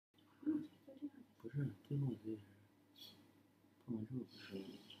最后一个是碰完之后不是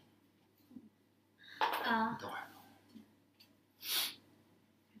等会儿。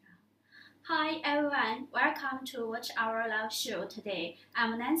Hi everyone, welcome to watch our live show today.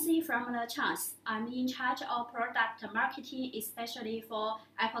 I'm Nancy from Lachance. I'm in charge of product marketing, especially for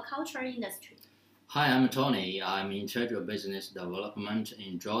aquaculture industry. Hi, I'm Tony. I'm in charge of business development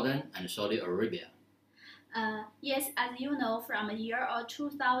in Jordan and Saudi Arabia. Yes, as you know, from the year of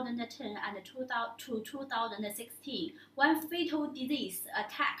 2010 and to 2016, one fatal disease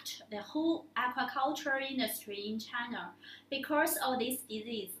attacked the whole aquaculture industry in China. Because of this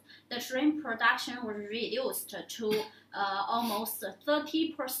disease, the shrimp production was reduced to almost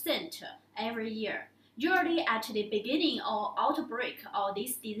 30% every year. Usually at the beginning of outbreak of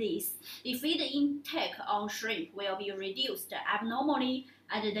this disease, the feed intake on shrimp will be reduced abnormally,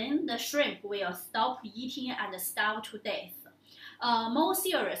 and then the shrimp will stop eating and starve to death. More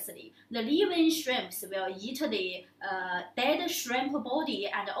seriously, the living shrimps will eat the dead shrimp body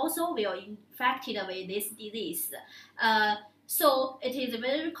and also will infected with this disease. So it is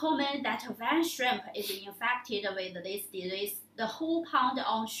very common that when shrimp is infected with this disease, the whole pond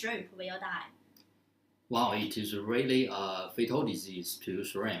of shrimp will die. Wow, it is really a fatal disease to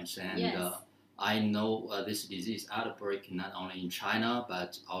shrimps, and yes. I know this disease outbreak not only in China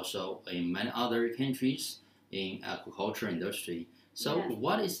but also in many other countries in aquaculture industry. So,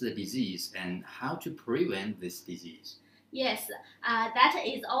 what is the disease and how to prevent this disease? Yes, that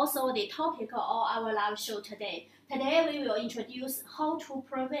is also the topic of our live show today. Today we will introduce how to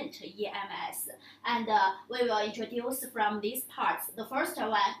prevent EMS, and we will introduce from these parts. The first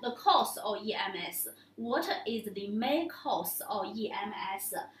one, the cause of EMS. What is the main cause of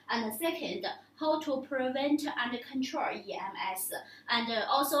EMS? And the second, how to prevent and control EMS. And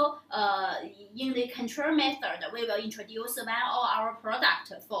also, in the control method, we will introduce one of our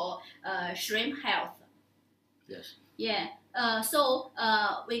products for shrimp health. Yes. Yeah. So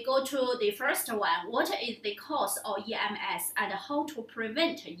we go to the first one. What is the cause of EMS and how to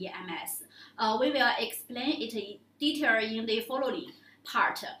prevent EMS? We will explain it in detail in the following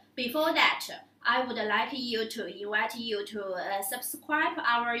part. Before that, I would like you to invite you to subscribe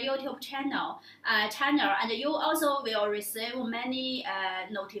our YouTube channel, and you also will receive many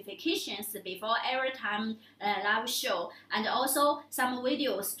notifications before every time live show, and also some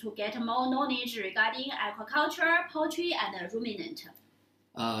videos to get more knowledge regarding aquaculture, poultry, and ruminant.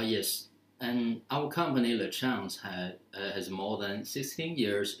 Yes, and our company Lachance has more than 16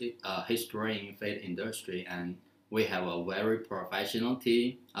 years history in feed industry, and we have a very professional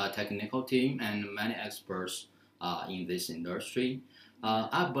team, technical team, and many experts in this industry.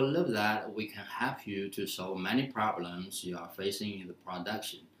 I believe that we can help you to solve many problems you are facing in the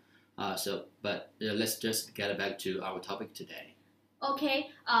production. But let's just get back to our topic today. Okay,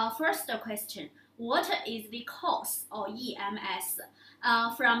 first question. What is the cause of EMS?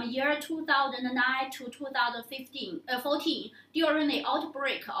 From year 2009 to 2014, during the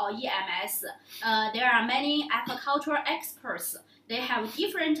outbreak of EMS, there are many aquaculture experts. They have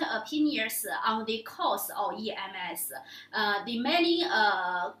different opinions on the cause of EMS.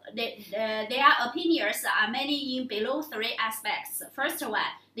 Their opinions are mainly in below three aspects. First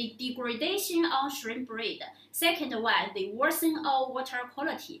one, the degradation of shrimp breed. Second one, the worsening of water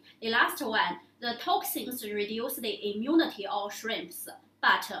quality. The last one, the toxins reduce the immunity of shrimps.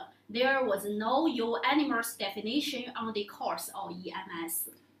 But there was no unanimous definition on the cause of EMS.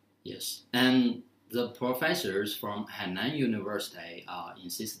 Yes, and the professors from Hainan University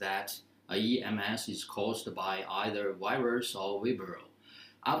insist that EMS is caused by either virus or vibrio.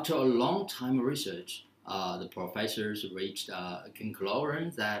 After a long time research, the professors reached a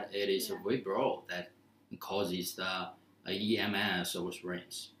conclusion that it is vibrio that causes the EMS of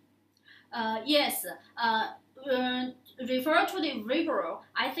shrimps. Yes. Refer to the vibrio,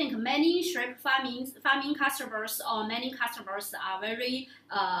 I think many shrimp farming customers or many customers are very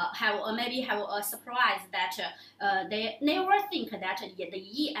have a surprise that they never think that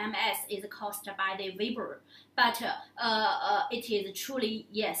the EMS is caused by the vibrio, but it is truly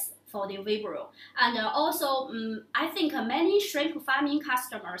yes for the vibrio. And also, I think many shrimp farming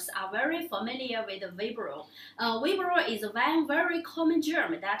customers are very familiar with vibrio. Vibrio is one very common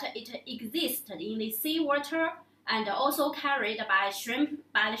germ that it exists in the seawater and also carried by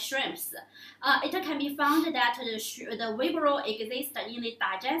the shrimps. It can be found that the vibrio exists in the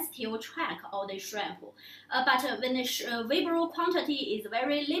digestive tract of the shrimp. But when the vibrio quantity is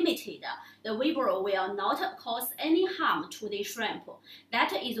very limited, the vibrio will not cause any harm to the shrimp.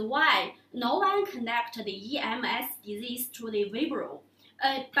 That is why no one connects the EMS disease to the vibrio.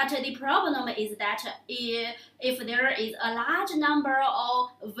 But the problem is that if there is a large number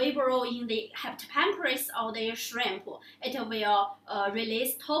of vibrio in the hepatopancreas of the shrimp, it will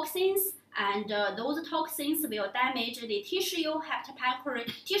release toxins, and those toxins will damage the tissue of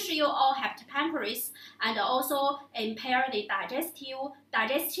hepatopancreas, and also impair the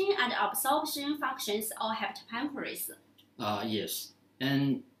digestion and absorption functions of hepatopancreas. Yes,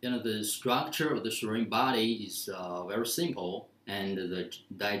 and the structure of the shrimp body is very simple, and the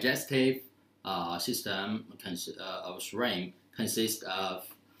digestive system of shrimp consists of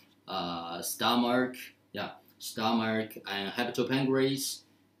stomach, and hepatopancreas,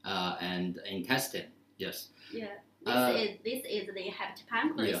 and intestine. Yes. Yeah. This is the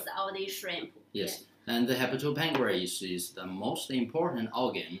hepatopancreas of the shrimp. Yes. Yeah. And the hepatopancreas is the most important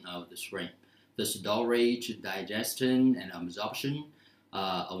organ of the shrimp. The storage, digestion, and absorption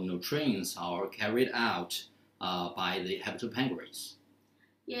of nutrients are carried out by the hepatopancreas.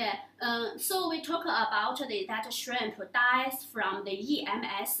 Yeah, so we talk about that shrimp dies from the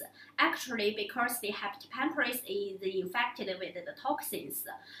EMS, actually because the hepatopancreas is infected with the toxins.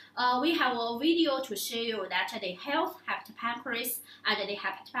 We have a video to show you that the healthy hepatopancreas and the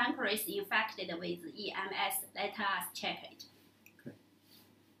hepatopancreas infected with EMS. Let us check it.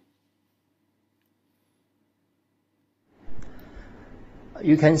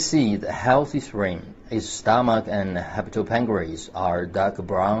 You can see the healthy shrimp. Its stomach and hepatopancreas are dark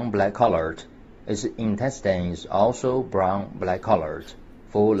brown-black colored. Its intestine is also brown-black colored,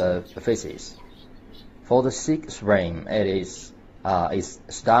 full of feces. For the sick shrimp, its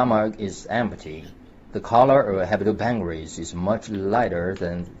stomach is empty. The color of hepatopancreas is much lighter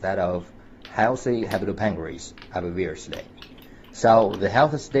than that of healthy hepatopancreas, obviously. So the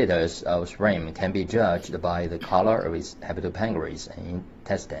health status of shrimp can be judged by the color of its hepatopancreas and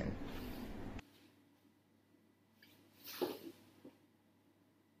intestine.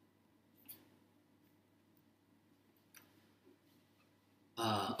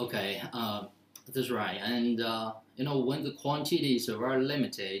 Okay, that's right. And when the quantity is very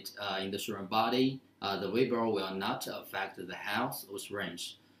limited in the shrimp body, the vibrio will not affect the health of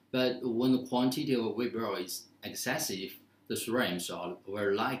shrimps. But when the quantity of vibrio is excessive, the shrimps are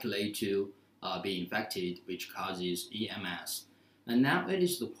very likely to be infected, which causes EMS. And now it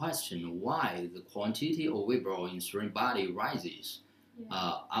is the question why the quantity of vibrio in shrimp body rises.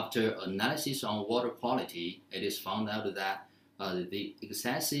 Yeah. After analysis on water quality, it is found out that the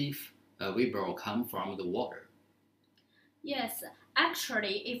excessive vibrio come from the water. Yes,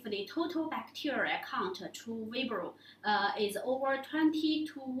 actually, if the total bacteria count to vibrio is over 20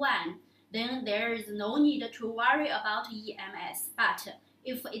 to 1, then there is no need to worry about EMS. But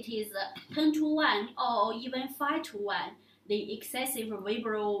if it is 10 to 1 or even 5 to 1, the excessive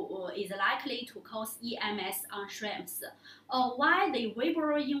vibrio is likely to cause EMS on shrimps. Why the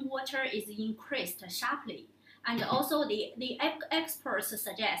vibrio in water is increased sharply. And also the experts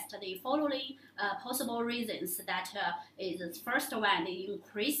suggest the following possible reasons. That is first one, the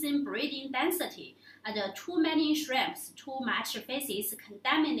increasing breeding density. And too many shrimps, too much feces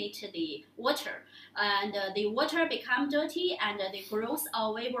contaminate the water, and the water become dirty, and the growth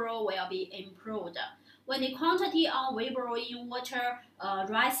of vibrio will be improved. When the quantity of vibrio in water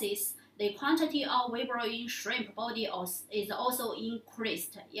rises, the quantity of vibrio in shrimp body is also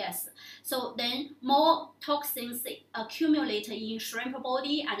increased. Yes, so then more toxins accumulate in shrimp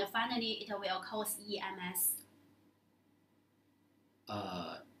body, and finally it will cause EMS.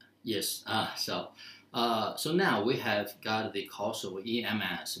 Yes. So now we have got the cause of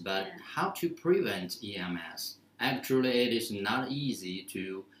EMS, but how to prevent EMS? Actually, it is not easy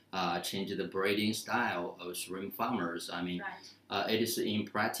to change the breeding style of shrimp farmers. I mean, it is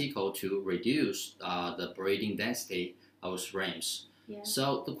impractical to reduce the breeding density of shrimps. Yeah.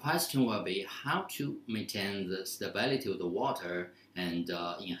 So the question will be how to maintain the stability of the water and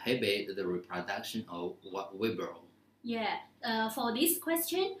inhibit the reproduction of vibrio. Yeah, for this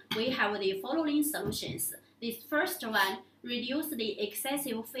question, we have the following solutions. The first one, reduce the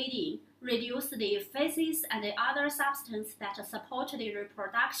excessive feeding, reduce the feces and the other substances that support the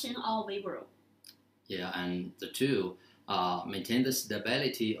reproduction of vibrio. Yeah, and the two, maintain the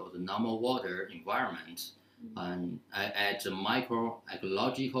stability of the normal water environment, and add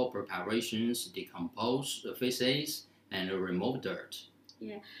microecological preparations, decompose the feces, and remove dirt.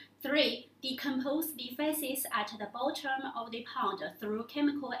 Yeah. 3. Decompose the feces at the bottom of the pond through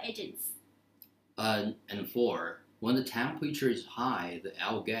chemical agents. And 4. When the temperature is high, the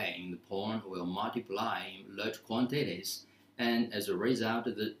algae in the pond will multiply in large quantities, and as a result,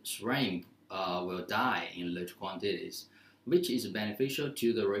 the shrimp will die in large quantities, which is beneficial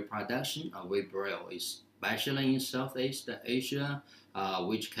to the reproduction of vibrio. especially in Southeast Asia,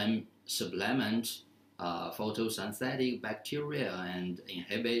 which can supplement photosynthetic bacteria and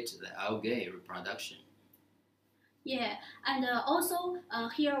inhibit the algae reproduction. Yeah, and also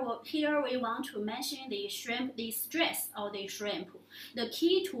here we want to mention the stress of the shrimp. The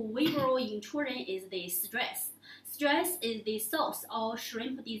key to vibrio intrusion is the stress. Stress is the source of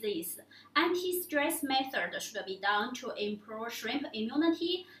shrimp disease. Anti-stress methods should be done to improve shrimp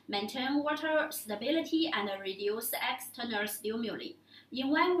immunity, maintain water stability, and reduce external stimuli. In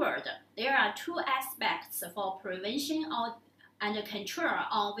one word, there are two aspects for prevention and control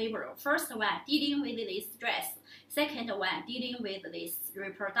on vibrio. First one, dealing with the stress. Second one, dealing with the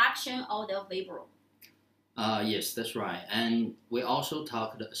reproduction of the vibrio. Yes, that's right. And we also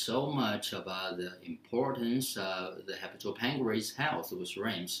talked so much about the importance of the hepatopancreas health with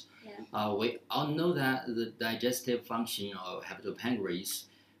shrimps. Yeah. We all know that the digestive function of hepatopancreas,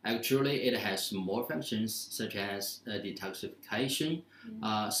 actually it has more functions such as detoxification.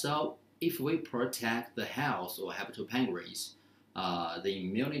 Yeah. So if we protect the health of hepatopancreas, the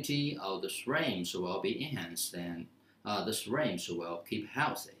immunity of the shrimps will be enhanced and the shrimps will keep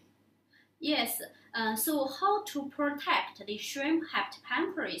healthy. Yes, so how to protect the shrimp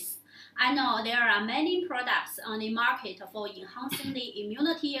hepatopancreas? I know there are many products on the market for enhancing the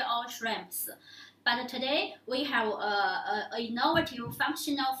immunity of shrimps. But today we have an innovative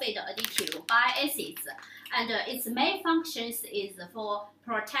functional feed additive bile acids, and its main functions is for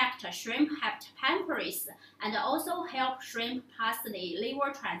protect shrimp hepatopancreas and also help shrimp pass the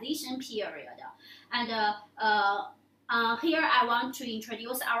liver transition period. And here I want to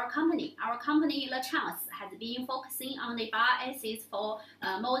introduce our company. Our company, Lachance, has been focusing on the bile acids for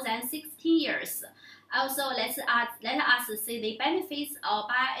more than 16 years. Also, let us see the benefits of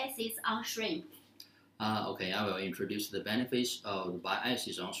bile acids on shrimp. Okay, I will introduce the benefits of the bile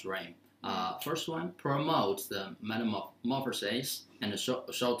acids on shrimp. First one, promotes the metamorphosis and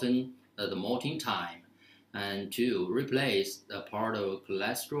shorten the molting time. And two, replace the part of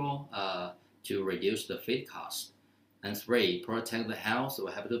cholesterol to reduce the feed cost. And three, protect the health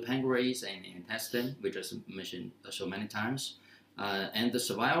of hepatopancreas and intestine, which is mentioned so many times. And the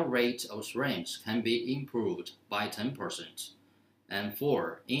survival rate of shrimps can be improved by 10%. And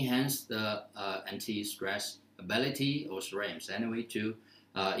four, enhance the anti-stress ability of shrimps anyway to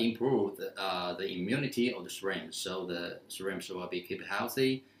improve the immunity of the shrimps, so the shrimps will be kept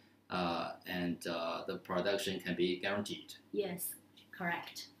healthy and the production can be guaranteed. Yes,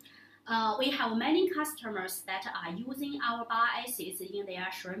 correct. We have many customers that are using our bile acids in their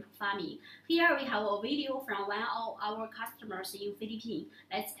shrimp farming. Here we have a video from one of our customers in Philippines.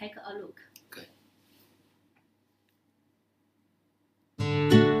 Let's take a look. Okay.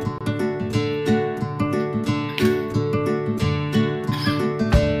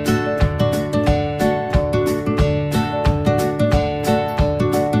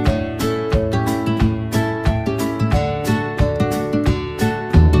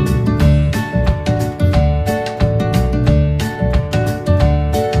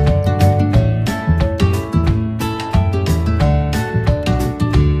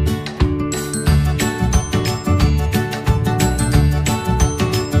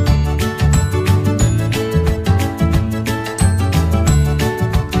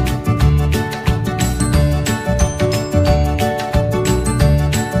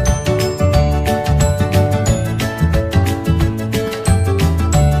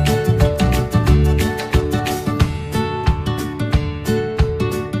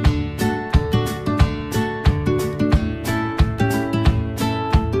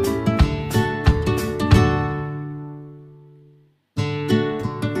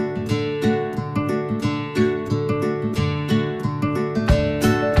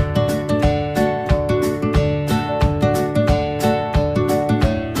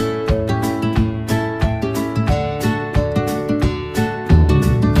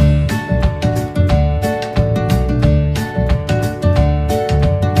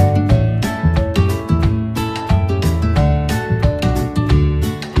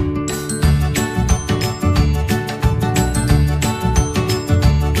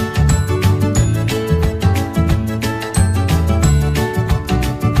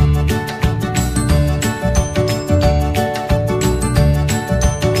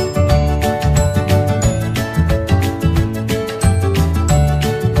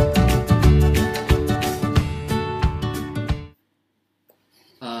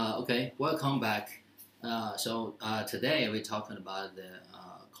 Welcome back. Today we're talking about the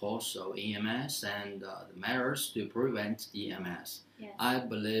course of EMS and the measures to prevent EMS. Yes. I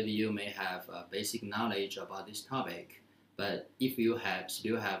believe you may have basic knowledge about this topic, but if you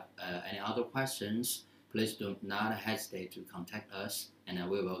still have any other questions, please do not hesitate to contact us, and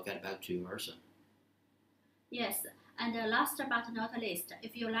we will get back to you also. Yes, and last but not least,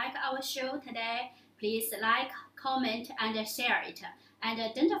 if you like our show today, please like, comment, and share it. And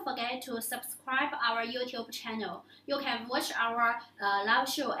don't forget to subscribe our YouTube channel. You can watch our live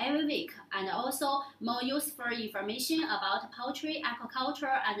show every week, and also more useful information about poultry,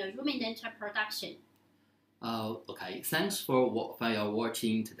 aquaculture, and ruminant production. Okay, thanks for your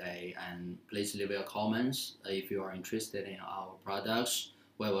watching today, and please leave your comments if you are interested in our products.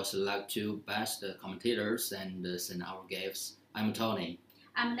 We will select two best commentators and send our gifts. I'm Tony.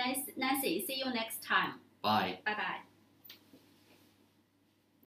 I'm Nancy. See you next time. Bye. Bye-bye.